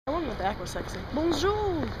I went with that was sexy.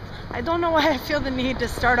 Bonjour. I don't know why I feel the need to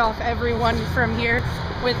start off everyone from here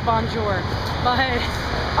with bonjour. But,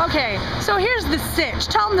 okay, so here's the sitch.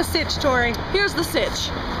 Tell them the sitch, Tori. Here's the sitch.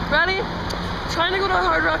 Ready? Trying to go to a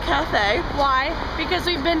Hard Rock Cafe. Why? Because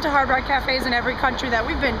we've been to Hard Rock Cafes in every country that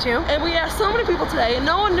we've been to. And we asked so many people today, and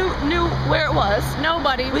no one knew where it was.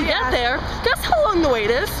 Nobody. We get there. Guess how long the wait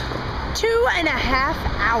is? 2.5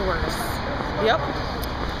 hours. Yep.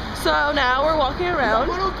 So now we're walking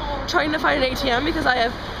around trying to find an ATM because I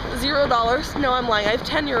have $0. No, I'm lying. I have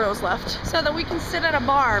 10 euros left. So that we can sit at a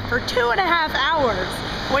bar for 2.5 hours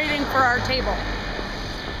waiting for our table.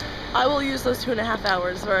 I will use those 2.5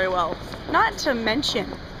 hours very well. Not to mention,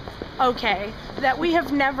 okay, that we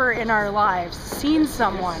have never in our lives seen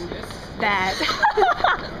someone that...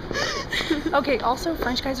 Okay, also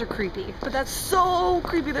French guys are creepy. But that's so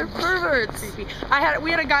creepy. They're perverts. Creepy.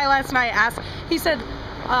 We had a guy last night ask, he said,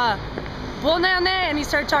 bonne année, and he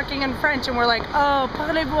started talking in French, and we're like, oh,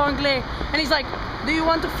 parlez-vous anglais? And he's like, do you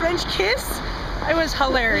want a French kiss? It was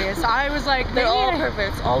hilarious. I was like, they're all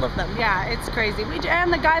perverts, all of them. Yeah, it's crazy.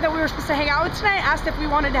 And the guy that we were supposed to hang out with tonight asked if we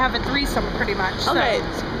wanted to have a threesome, pretty much. So. Okay,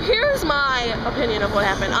 here's my opinion of what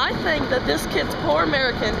happened. I think that this kid's poor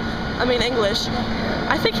English,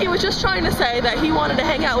 I think he was just trying to say that he wanted to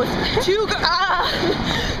hang out with two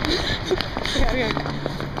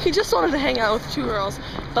He just wanted to hang out with two girls,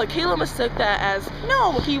 but Kayla mistook that as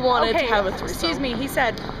he wanted to have a threesome. Excuse me, he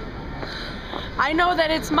said, I know that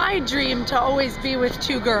it's my dream to always be with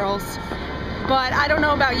two girls, but I don't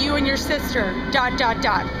know about you and your sister, ...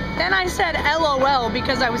 Then I said LOL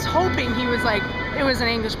because I was hoping he was like, it was an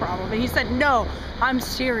English problem, and he said, no, I'm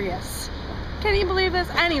serious. Can you believe this?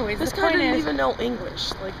 Anyways, this guy didn't even know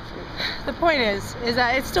English. Like, the point is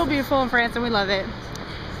that it's still beautiful in France and we love it.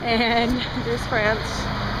 And here's France.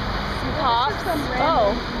 Some pops.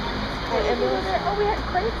 We had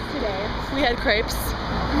crepes today. We had crepes.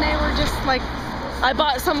 And they were just like... I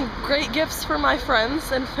bought some great gifts for my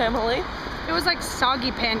friends and family. It was like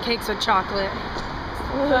soggy pancakes with chocolate.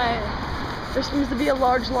 But there seems to be a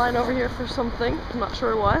large line over here for something. I'm not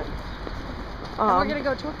sure what. We're gonna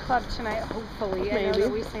go to a club tonight, hopefully. Maybe. I know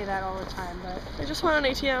that we say that all the time, but... I just want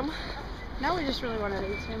an ATM. Now we just really want an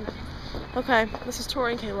ATM. Okay, this is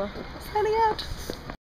Tori and Kayla. Signing out.